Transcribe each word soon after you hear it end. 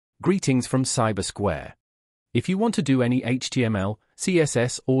Greetings from CyberSquare. If you want to do any HTML,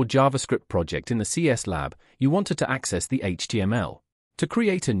 CSS or JavaScript project in the CS Lab, you wanted to access the HTML. To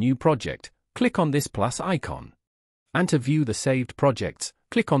create a new project, click on this plus icon. And to view the saved projects,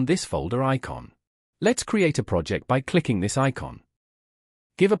 click on this folder icon. Let's create a project by clicking this icon.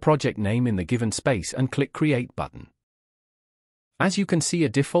 Give a project name in the given space and click Create button. As you can see, a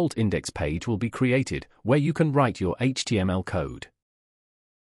default index page will be created where you can write your HTML code.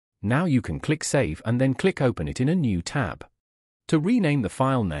 Now you can click Save and then click Open it in a new tab. To rename the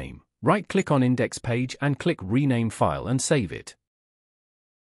file name, right-click on Index Page and click Rename File and save it.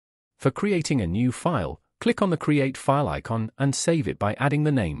 For creating a new file, click on the Create File icon and save it by adding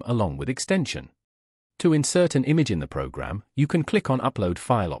the name along with extension. To insert an image in the program, you can click on Upload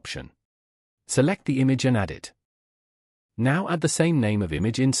File option. Select the image and add it. Now add the same name of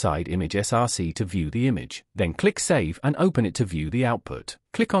image inside Image src to view the image, then click Save and open it to view the output.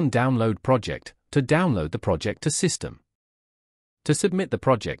 Click on Download Project to download the project to System. To submit the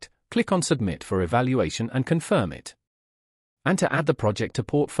project, click on Submit for evaluation and confirm it. And to add the project to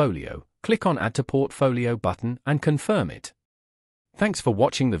Portfolio, click on Add to Portfolio button and confirm it. Thanks for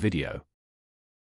watching the video.